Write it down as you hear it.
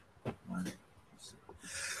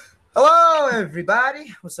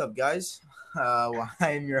everybody. What's up, guys? I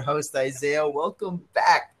am your host, Isaiah. Welcome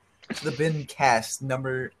back to the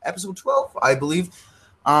Bincast episode 12, I believe.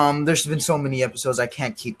 There's been so many episodes I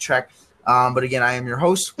can't keep track. But again, I am your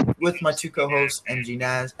host with my two co-hosts, MG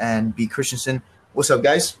Naz and B Christensen. What's up,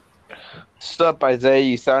 guys? What's up, Isaiah?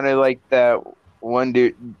 You sounded like that one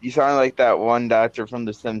dude. You sounded like that one doctor from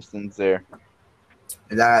The Simpsons there.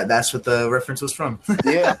 That's what the reference was from.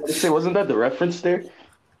 Yeah, wasn't that the reference there?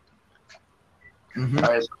 Mm-hmm.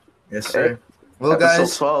 All right, Yes, sir. Well, episode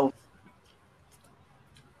guys, 12.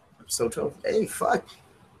 episode 12. Hey, fuck.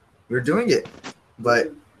 We're doing it.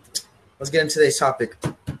 But let's get into today's topic.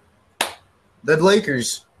 The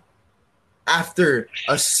Lakers, after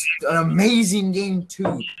an amazing game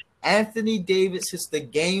 2, Anthony Davis hits the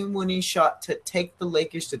game-winning shot to take the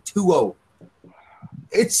Lakers to 2-0.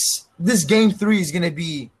 This game 3 is going to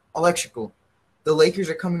be electrical. The Lakers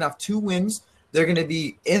are coming off 2 wins. They're going to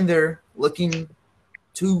be in there looking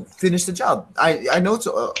to finish the job. I know it's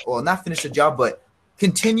not finish the job, but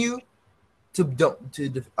continue to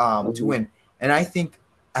win. And I think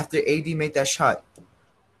after AD made that shot,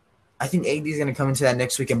 I think AD is going to come into that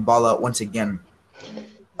next week and ball out once again.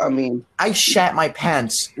 I mean, I shat my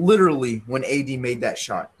pants literally when AD made that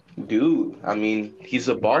shot. dude, he's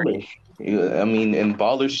a baller. And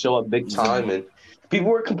ballers show up big time. And people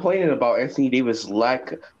were complaining about Anthony Davis'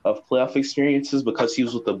 lack of playoff experiences because he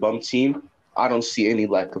was with a bum team. I don't see any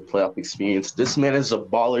lack of playoff experience. This man is a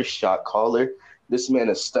baller shot caller. This man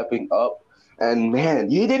is stepping up. And,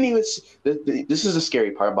 man, you didn't even – this is the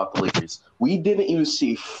scary part about the Lakers. We didn't even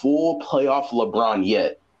see full playoff LeBron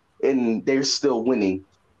yet, and they're still winning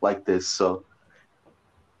like this. So,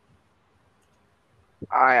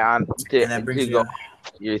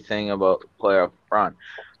 Your thing about playoff LeBron.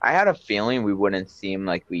 I had a feeling we wouldn't see him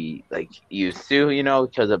like we used to,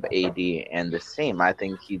 because of AD. And the same, I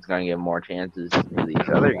think he's going to get more chances to these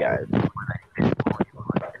other guys.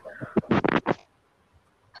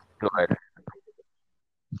 Go ahead.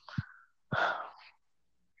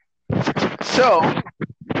 So,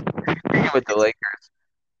 with the Lakers,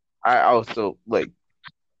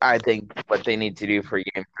 I think what they need to do for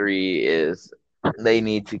Game 3 is they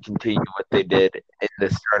need to continue what they did in the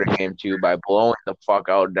start of Game 2 by blowing the fuck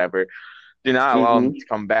out Denver. Do not allow them to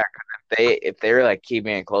come back. If they're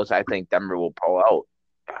keeping it close, I think Denver will pull out.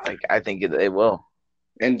 I think they will.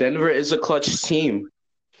 And Denver is a clutch team.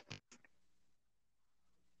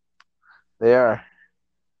 They are.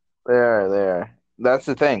 That's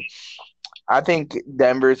the thing. I think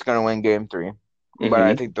Denver's going to win Game 3, but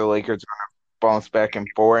I think the Lakers are going to bounce back in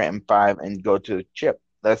 4 and 5 and go to the chip.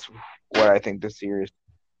 That's what I think the series is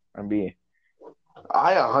going to be.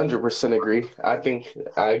 I 100% agree. I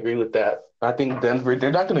agree with that. I think Denver,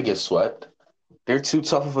 they're not going to get swept. They're too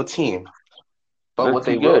tough of a team. But what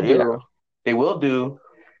they will do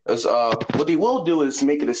is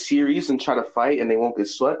make it a series and try to fight, and they won't get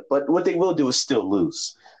swept. But what they will do is still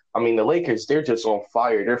lose. The Lakers, they're just on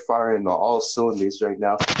fire. They're firing on all cylinders right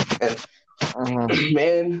now. And,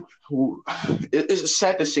 man, it's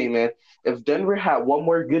sad to say, man, if Denver had one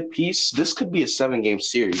more good piece, this could be a 7-game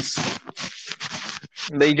series.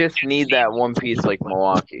 They just need that one piece like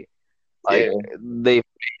Milwaukee. They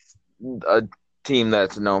face a team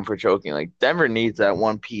that's known for choking. Denver needs that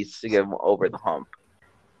one piece to get over the hump.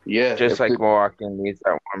 Yeah. Just like Milwaukee needs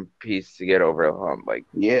that one piece to get over the hump.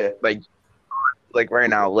 Right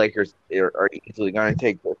now, Lakers are easily going to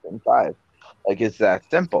take this in 5. It's that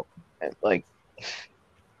simple. I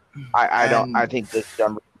think this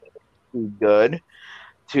Denver is too good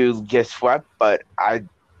to get swept, but I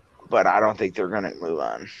don't think they're going to move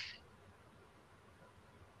on.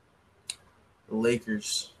 The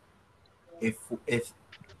Lakers, if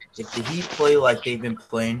the Heat play like they've been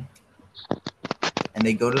playing and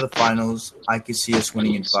they go to the finals, I could see us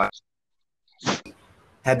winning in 5.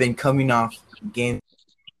 Have been coming off game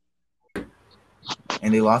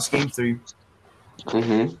and they lost Game 3.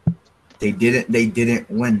 They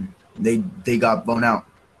didn't win. They got blown out.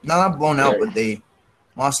 Not blown out, but they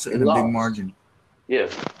lost in a big margin. Yeah.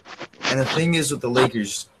 And the thing is with the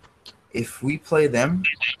Lakers, if we play them,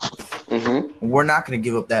 we're not going to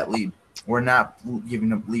give up that lead. We're not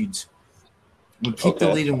giving up leads. We keep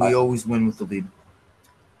the lead, and we always win with the lead.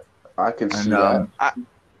 I can see that.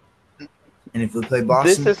 And if we play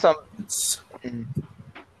Boston, it's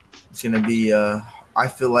going to be I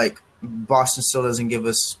feel like Boston still doesn't give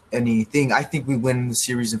us anything. I think we win the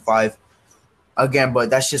series in 5 again, but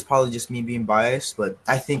that's probably just me being biased. But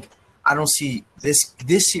I don't see this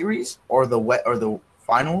series or the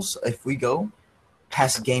finals if we go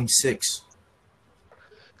past Game 6.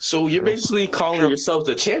 So you're basically calling yourselves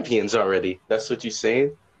the champions already. That's what you're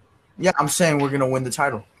saying? Yeah, I'm saying we're gonna win the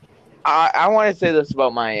title. I want to say this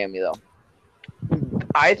about Miami though.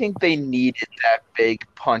 I think they needed that big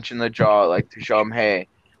punch in the jaw, like to show them, hey,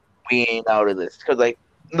 we ain't out of this. Because like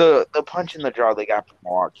the punch in the jaw they got from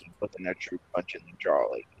Milwaukee wasn't a true punch in the jaw.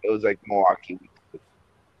 Like it was like Milwaukee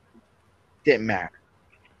didn't matter.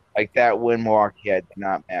 Like that win Milwaukee had did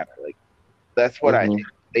not matter. Like that's what I think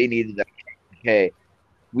they needed. That hey,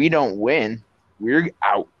 we don't win, we're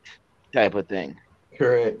out, type of thing.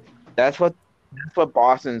 Correct. That's what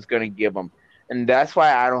Boston's gonna give them. And that's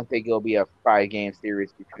why I don't think it'll be a 5-game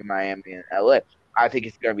series between Miami and LA. I think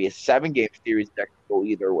it's going to be a 7-game series that can go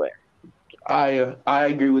either way. I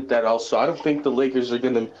agree with that also. I don't think the Lakers are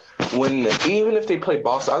going to win. Even if they play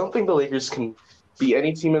Boston, I don't think the Lakers can beat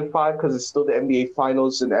any team in 5 because it's still the NBA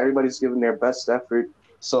Finals and everybody's giving their best effort.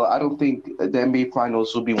 So I don't think the NBA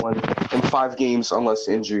Finals will be won in 5 games unless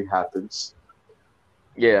injury happens.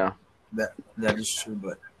 Yeah. That is true,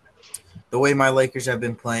 but the way my Lakers have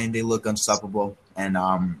been playing, they look unstoppable. And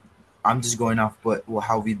I'm just going off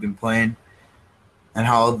how we've been playing and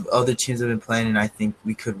how other teams have been playing, and I think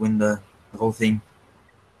we could win the whole thing.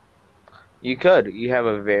 You could. You have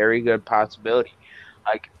a very good possibility.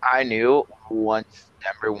 Like, I knew once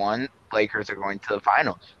Denver won, Lakers are going to the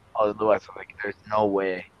finals. Otherwise, like, there's no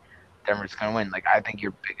way Denver's going to win. Like, I think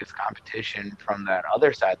your biggest competition from that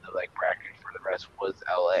other side of the like bracket for the rest was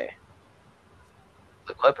LA.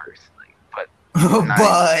 The Clippers.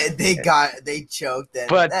 But they choked.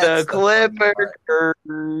 But the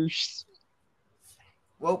Clippers.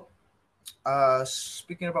 Well,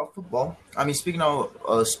 speaking about football, speaking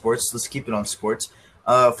of sports, let's keep it on sports.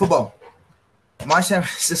 Football. My San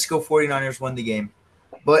Francisco 49ers won the game,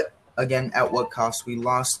 but again, at what cost? We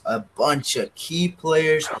lost a bunch of key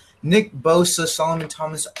players. Nick Bosa, Solomon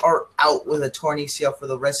Thomas are out with a torn ACL for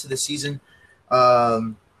the rest of the season. A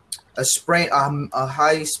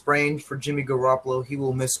high sprain for Jimmy Garoppolo. He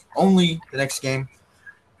will miss only the next game.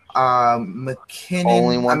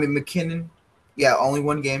 McKinnon. Yeah, only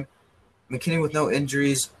one game. McKinnon with no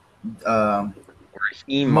injuries.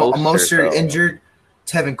 Mostert injured.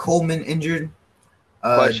 Tevin Coleman injured.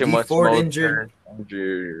 Dee Ford injured.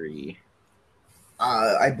 Injury.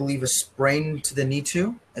 I believe a sprain to the knee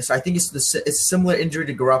too. I think it's a similar injury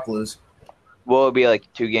to Garoppolo's. Will it be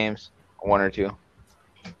like 2 games, 1 or 2?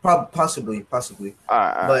 Possibly.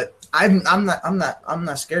 But I'm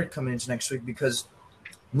not scared coming into next week because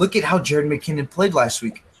look at how Jerick McKinnon played last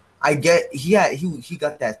week. He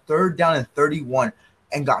got that 3rd down and 31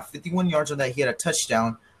 and got 51 yards on that. He had a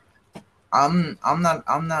touchdown. I'm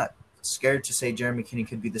not scared to say Jerick McKinnon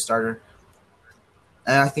could be the starter,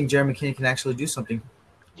 and I think Jerick McKinnon can actually do something.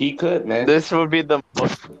 He could, man. This would be the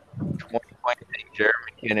most 20-point thing Jerick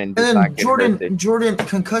McKinnon. And then Jordan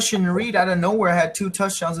concussion Reed out of nowhere had 2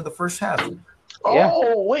 touchdowns in the first half.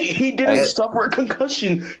 Oh wait, he didn't suffer a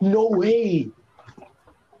concussion. No way.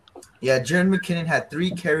 Yeah, Jerick McKinnon had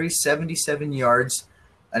 3 carries, 77 yards,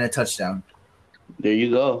 and a touchdown. There you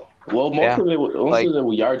go. Well, most of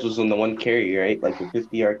the yards was on the 1 carry, right? Like a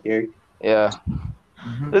 50-yard carry. Yeah.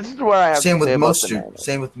 Mm-hmm. This is what I have Same to say with Mostert.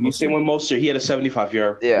 Same with Mostert. He had a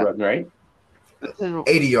 75-yard run, right?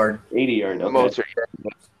 80-yard. 80-yard. Okay. Mostert,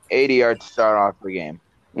 80 yards to start off the game.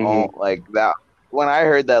 Mm-hmm. Like that. When I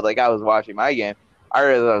heard that, like I was watching my game, I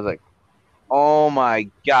was like, "Oh my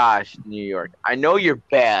gosh, New York! I know you're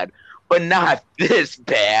bad, but not this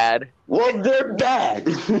bad." Well, they're bad.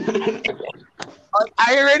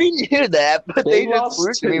 I already knew that, but they just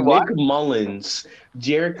lost to Nick Mullins,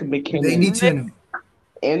 Jerick McKinnon. They need to,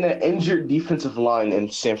 and an injured defensive line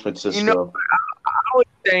in San Francisco. You know, I was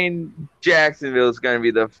saying Jacksonville is going to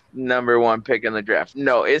be the number 1 pick in the draft.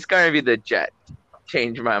 No, it's going to be the Jets.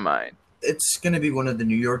 Change my mind. It's going to be one of the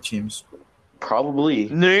New York teams.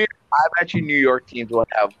 Probably. I bet you New York teams will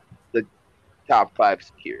have the top 5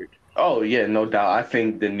 secured. Oh yeah, no doubt. I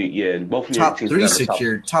think both top 3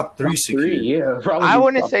 secured. Top 3 secured. Yeah, probably. I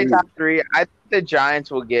wouldn't say top 3. I think the Giants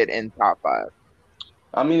will get in top 5.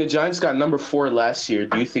 I mean, the Giants got number 4 last year.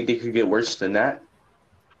 Do you think they could get worse than that?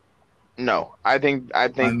 No, I think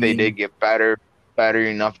they did get better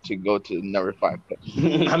enough to go to number 5.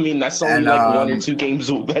 I mean, that's only 1 or 2 games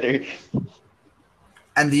better.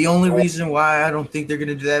 And the only reason why I don't think they're going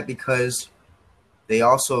to do that because they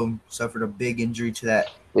also suffered a big injury to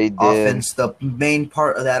that offense. The main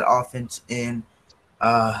part of that offense in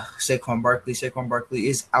Saquon Barkley. Saquon Barkley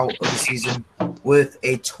is out of the season with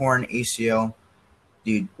a torn ACL.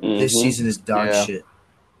 Dude, this season is dog shit.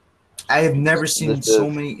 I have never seen so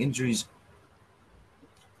many injuries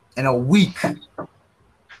in a week.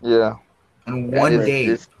 Yeah. In one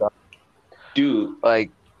day. Dude,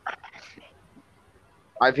 like,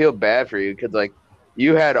 I feel bad for you because, like,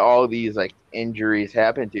 you had all these like injuries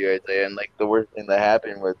happen to you, Isaiah, and like the worst thing that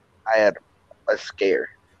happened was I had a scare.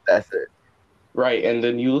 That's it. Right, and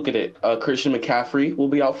then you look at it. Christian McCaffrey will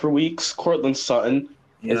be out for weeks. Cortland Sutton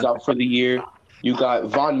is out for the year. You got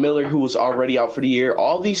Von Miller, who was already out for the year.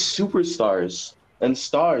 All these superstars and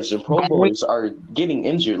stars and Pro Bowlers are getting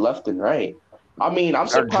injured left and right. I mean, I'm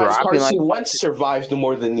surprised Carson Wentz survived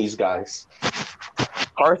more than these guys.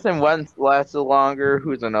 Carson Wentz lasted longer.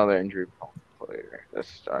 Who's another injury-prone player? That's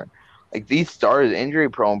star. Like these stars,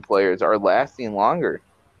 injury-prone players are lasting longer.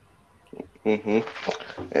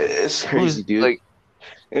 It's crazy, dude. Like,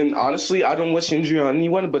 and honestly, I don't wish injury on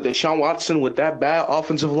anyone, but Deshaun Watson with that bad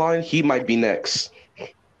offensive line, he might be next.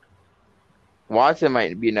 Watson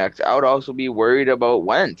might be next. I would also be worried about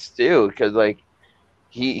Wentz too, because like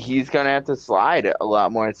he's gonna have to slide a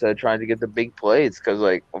lot more instead of trying to get the big plays. Because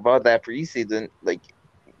like about that preseason, like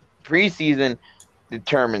preseason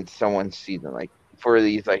determines someone's season. Like for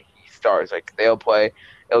these like stars, like they'll play,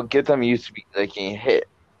 it'll get them used to be like getting hit.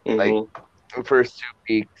 Like the first 2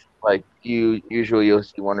 weeks, like you'll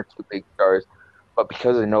see 1 or 2 big stars, but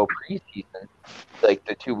because of no preseason, like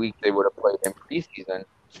the 2 weeks they would have played in preseason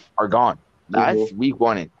are gone. That's week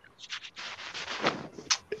 1 in.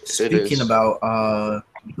 Speaking about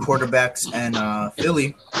quarterbacks and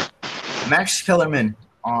Philly, Max Kellerman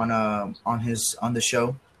on the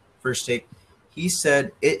show, First Take, he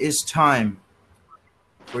said it is time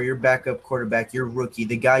for your backup quarterback, your rookie,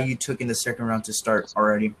 the guy you took in the second round to start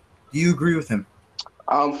already. Do you agree with him?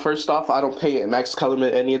 First off, I don't pay Max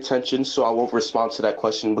Kellerman any attention, so I won't respond to that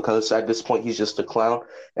question because at this point he's just a clown,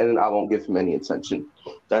 and I won't give him any attention.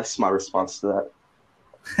 That's my response to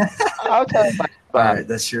that. I'll tell you. All right,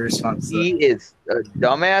 that's your response. He is a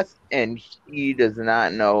dumbass, and he does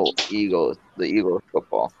not know the Eagles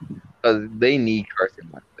football, because they need Carson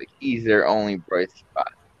Wentz. Like he's their only bright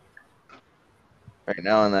spot right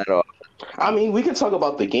now in that offense. I mean, we can talk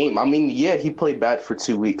about the game. I mean, yeah, he played bad for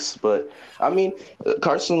 2 weeks, but I mean,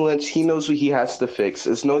 Carson Wentz, he knows what he has to fix.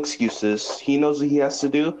 There's no excuses. He knows what he has to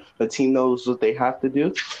do. The team knows what they have to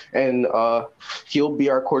do, and he'll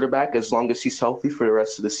be our quarterback as long as he's healthy for the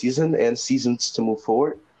rest of the season and seasons to move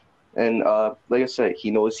forward. And like I said,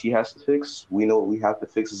 he knows he has to fix. We know what we have to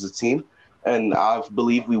fix as a team, and I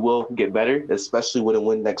believe we will get better, especially with a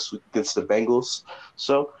win next week against the Bengals.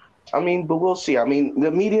 So. I mean, but we'll see. I mean,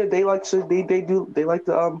 the media they like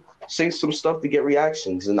to say some stuff to get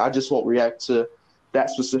reactions, and I just won't react to that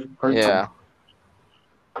specific person. Yeah.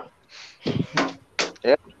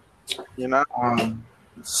 Yeah. You know.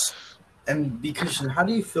 And because how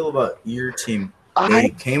do you feel about your team? They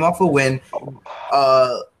came off a win,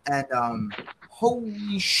 and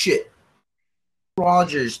holy shit,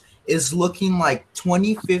 Rodgers is looking like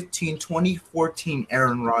 2015, 2014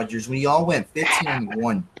 Aaron Rodgers when y'all went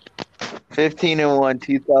 15-1. 15-1,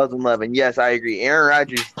 2011. Yes, I agree. Aaron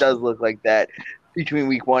Rodgers does look like that between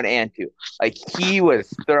week 1 and 2. Like he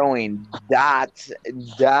was throwing dots,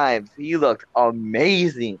 dimes. He looked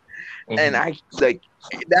amazing, and I like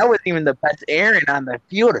that wasn't even the best Aaron on the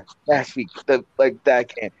field last week.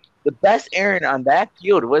 That game. The best Aaron on that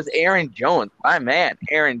field was Aaron Jones. My man,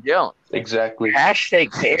 Aaron Jones. Exactly.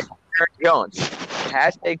 Hashtag pay Aaron Jones.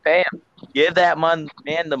 Hashtag pay him. Give that man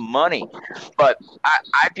the money. But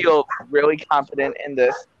I feel really confident in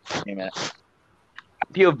this. Wait a minute.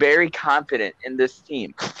 I feel very confident in this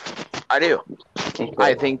team. I do. Okay.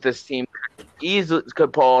 I think this team easily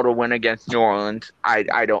could pull out a win against New Orleans. I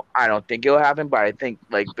don't think it'll happen, but I think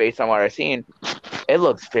like based on what I've seen, it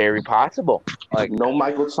looks very possible. Like no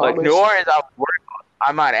Michael Thomas. Like New Orleans,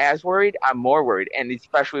 I'm not as worried. I'm more worried, and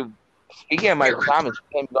especially speaking of Michael Thomas,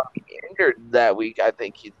 he's going to be injured that week. I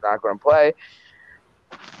think he's not going to play.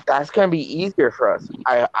 That's going to be easier for us.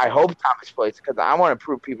 I hope Thomas plays because I want to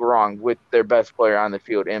prove people wrong with their best player on the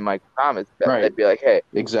field in Michael Thomas. Right. They'd be like, hey,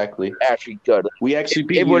 exactly, actually good. We actually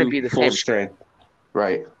beat you wouldn't be the full same strength.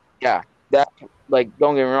 Right. Yeah. That like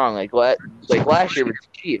don't get me wrong. Like last year with the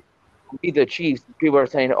Chiefs, we beat the Chiefs. People are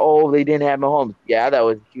saying, oh, they didn't have Mahomes. Yeah, that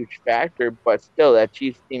was a huge factor, but still, that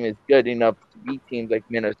Chiefs team is good enough to beat teams like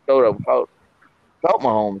Minnesota without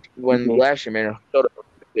Mahomes. When last year Minnesota was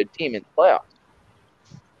a good team in the playoffs.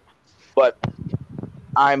 But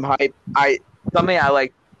I'm hyped. Something I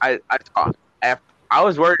like. I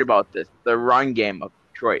was worried about this. The run game of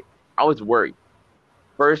Detroit. I was worried.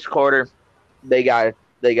 First quarter, they got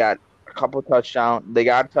a couple touchdowns. They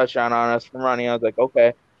got a touchdown on us from running. I was like,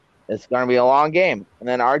 okay, it's gonna be a long game. And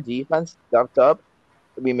then our defense stepped up.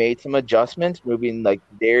 We made some adjustments, moving like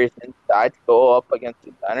Darius inside to go up against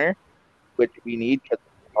the center, which we need because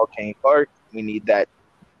of Kenny Clark. We need that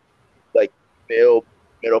like middle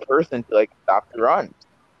person to like stop the run.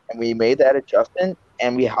 and we made that adjustment,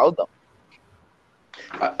 and we held them.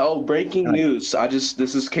 Breaking news.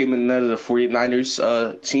 This came in out of the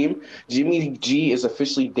 49ers team. Jimmy G is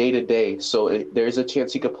officially day-to-day, so there's a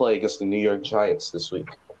chance he could play against the New York Giants this week.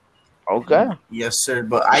 Okay. Yes, sir.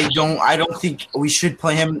 But I don't think we should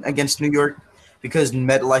play him against New York because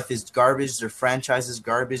MetLife is garbage. Their franchise is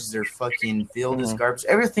garbage. Their fucking field is garbage.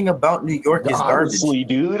 Everything about New York is garbage,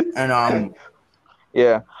 dude. And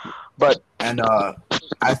yeah, but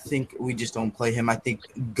I think we just don't play him. I think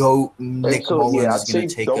Nick Mullins is going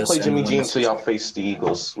to take us. Don't play Jimmy G until y'all face the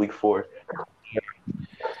Eagles week 4.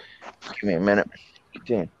 Give me a minute.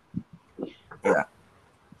 Yeah,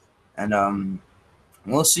 and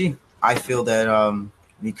we'll see. I feel that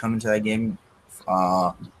we come into that game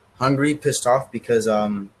hungry, pissed off because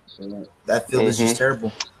that field is just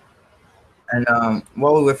terrible. And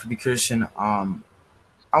while we wait for Christian, I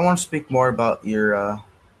want to speak more about your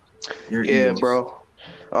Eagles. Bro.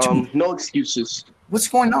 No excuses. What's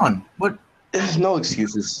going on? What? No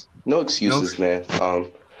excuses. No excuses, man.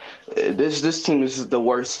 This team is the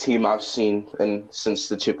worst team I've seen since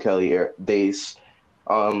the Chip Kelly days.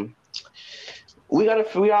 We got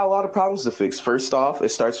a lot of problems to fix. First off, it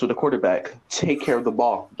starts with the quarterback. Take care of the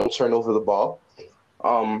ball. Don't turn over the ball.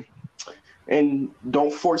 And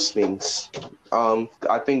don't force things.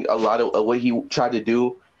 I think a lot of what he tried to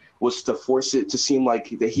do was to force it to seem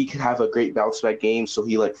like that he could have a great bounce back game. So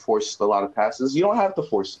he forced a lot of passes. You don't have to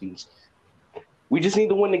force things. We just need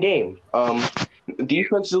to win the game.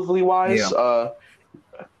 Defensively wise,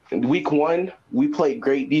 week 1 we played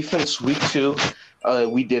great defense. Week 2.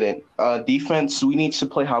 We didn't. Defense, we need to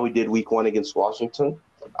play how we did week 1 against Washington.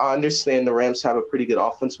 I understand the Rams have a pretty good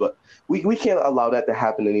offense, but we can't allow that to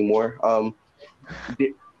happen anymore.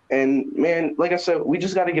 And, man, like I said, we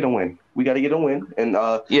just got to get a win. We got to get a win. And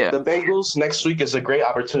the Bengals next week is a great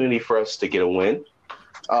opportunity for us to get a win.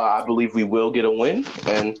 I believe we will get a win.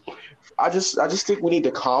 And I just think we need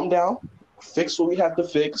to calm down, fix what we have to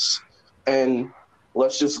fix, and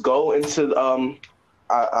let's just go into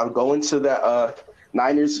I'll go into that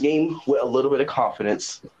Niners game with a little bit of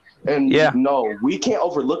confidence. And no, we can't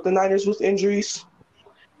overlook the Niners with injuries,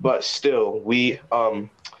 but still, we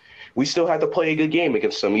still have to play a good game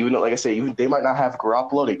against them. Even though, like I say, they might not have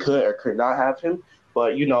Garoppolo, they could or could not have him,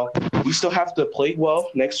 but we still have to play well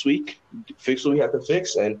next week, fix what we have to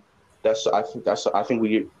fix, and I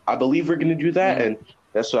believe we're going to do that, and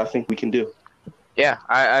that's what I think we can do. Yeah,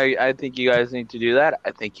 I think you guys need to do that.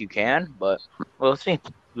 I think you can, but we'll see.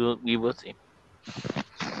 We will see.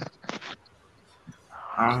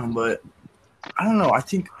 But I don't know. I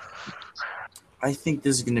think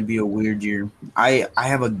this is going to be a weird year. I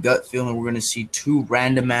have a gut feeling we're going to see 2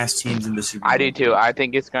 random ass teams in the Super Bowl. I do too. I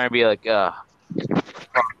think it's going to be like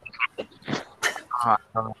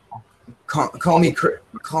Call me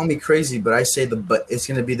crazy, but I say it's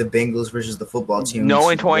going to be the Bengals versus the football team.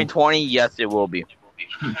 Knowing 2020, yes, it will be.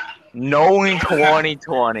 Knowing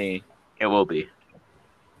 2020, it will be.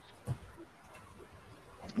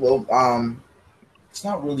 Well, it's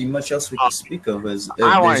not really much else we can speak of. Is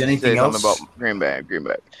I want there's to anything say else something about Green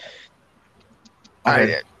Bay?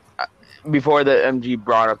 Okay. Before the MG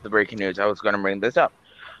brought up the breaking news, I was going to bring this up.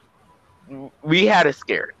 We had a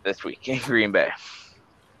scare this week in Green Bay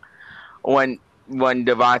when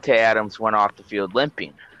Davante Adams went off the field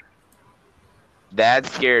limping. That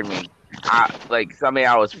scared me. Something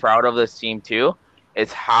I was proud of this team too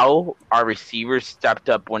is how our receivers stepped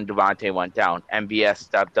up when Davante went down. MBS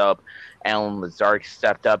stepped up, Allen Lazard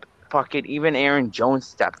stepped up, even Aaron Jones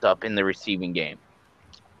stepped up in the receiving game.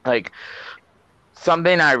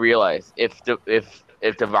 Something I realized, if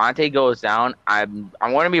Davante goes down, I'm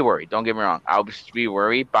going to be worried. Don't get me wrong. I'll just be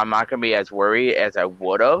worried, but I'm not going to be as worried as I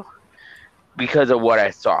would have because of what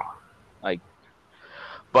I saw.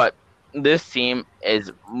 But this team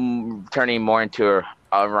is turning more into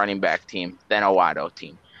a running back team than a wide-out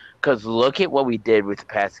team. Because look at what we did with the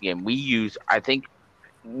passing game. I think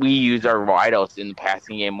we use our wideouts in the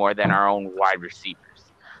passing game more than our own wide receivers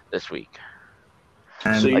this week.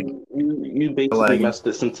 So you basically messed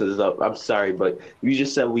the sentence up. I'm sorry, but you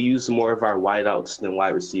just said we use more of our wideouts than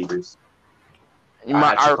wide receivers.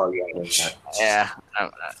 My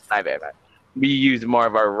bad. We use more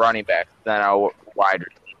of our running backs than our wide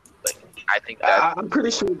receivers. I think that I'm pretty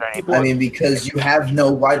sure. Because you have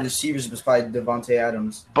no wide receivers besides Davante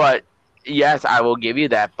Adams. But yes, I will give you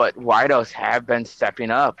that. But wideouts have been stepping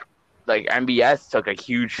up. MBS took a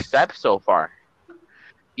huge step so far.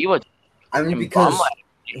 He was. Because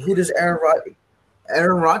who does Aaron Rodgers?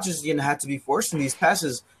 Aaron Rodgers is gonna have to be forcing these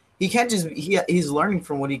passes. He can't just. He's learning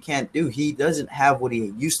from what he can't do. He doesn't have what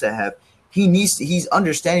he used to have. He's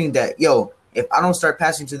understanding that If I don't start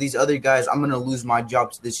passing to these other guys, I'm gonna lose my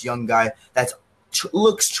job to this young guy that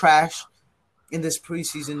looks trash in this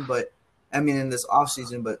preseason, but in this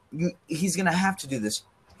offseason. But he's gonna have to do this.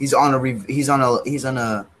 He's on revenge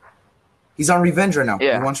right now.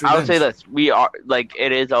 Yeah, he wants revenge. I would say this. We are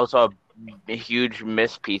it is also a huge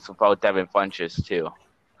miss piece without Devin Funchess too.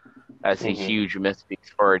 That's a huge miss piece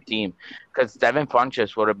for our team because Devin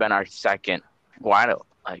Funchess would have been our second wideout.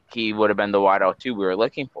 He would have been the wideout too we were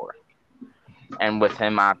looking for. And with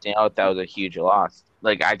him opting out, that was a huge loss.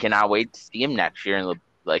 I cannot wait to see him next year in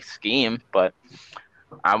the scheme, but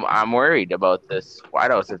I'm worried about this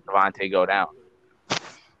wideouts if Devontae go down.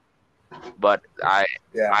 But I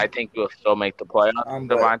think we'll still make the playoffs if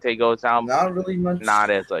Devontae goes down. Not really much. Not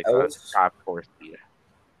as a top 4 seed.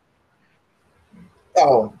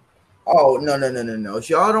 Oh no! If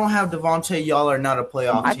y'all don't have Devontae, y'all are not a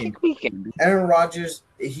playoff team. I think we can be. Aaron Rodgers,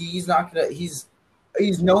 he's not gonna. He's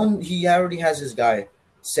known. He already has his guy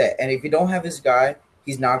set, and if you don't have his guy,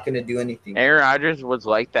 he's not gonna do anything. Aaron Rodgers was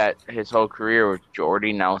like that his whole career with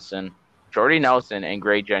Jordy Nelson. Jordy Nelson and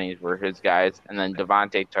Gray Jennings were his guys, and then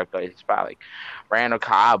Devontae took his spot. Randall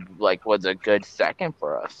Cobb was a good second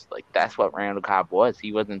for us. That's what Randall Cobb was.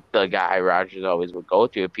 He wasn't the guy Rodgers always would go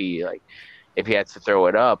to if he had to throw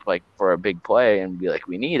it up for a big play and be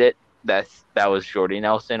we need it. That was Jordy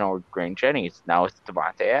Nelson or Gray Jennings. Now it's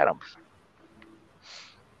Devontae Adams.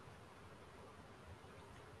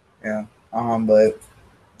 Yeah. But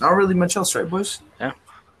not really much else, right, boys? Yeah.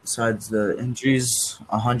 Besides the injuries,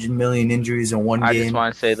 100 million injuries in one game. I just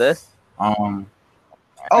want to say this.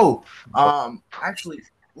 Actually,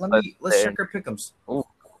 let's check our pick'ems. Ooh.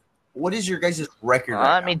 What is your guys' record?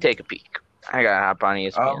 Let me take a peek. I gotta hop on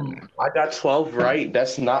ESPN. I got 12 right.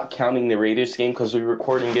 That's not counting the Raiders game because we're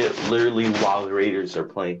recording it literally while the Raiders are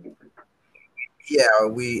playing. Yeah,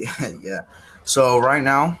 yeah. So right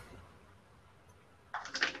now,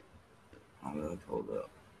 I'm gonna hold up.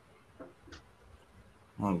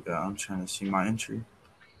 Oh god, I'm trying to see my entry.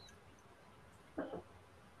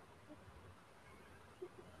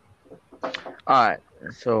 All right,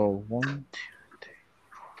 so 1, 2, 3.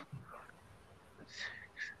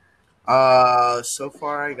 So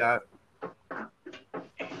far I got.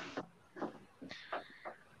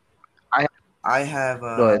 I have.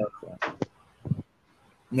 Go ahead.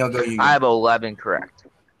 No, go you. I have 11 correct.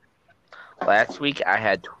 Last week I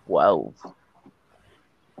had 12.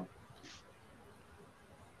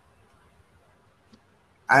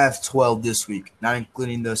 I have 12 this week, not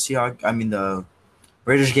including the the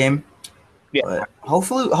Raiders game. Yeah. But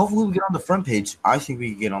hopefully we get on the front page. I think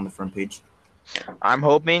we can get on the front page. I'm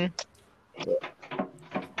hoping.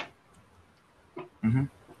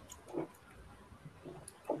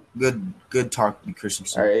 Good talk, B.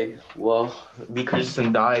 Christensen. All right. Well, B.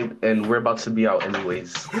 Christensen died, and we're about to be out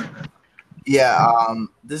anyways. Yeah.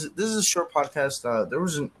 This is a short podcast.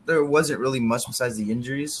 There wasn't really much besides the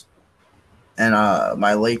injuries, and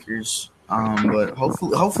my Lakers. But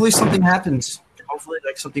hopefully something happens. Hopefully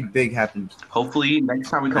something big happens. Hopefully next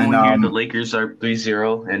time we come on here, the Lakers are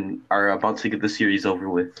 3-0 and are about to get the series over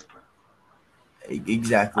with.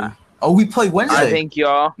 Exactly. Oh, we play Wednesday. I think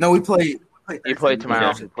y'all. No, we play. You play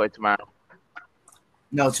tomorrow. You play tomorrow.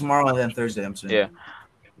 No, tomorrow and then Thursday. I'm saying. Yeah.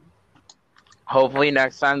 Hopefully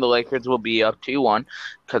next time the Lakers will be up 2-1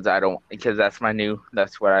 because that's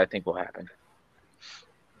what I think will happen.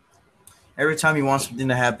 Every time you want something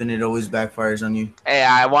to happen, it always backfires on you. Hey,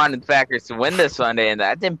 I wanted the Packers to win this Sunday, and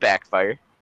that didn't backfire.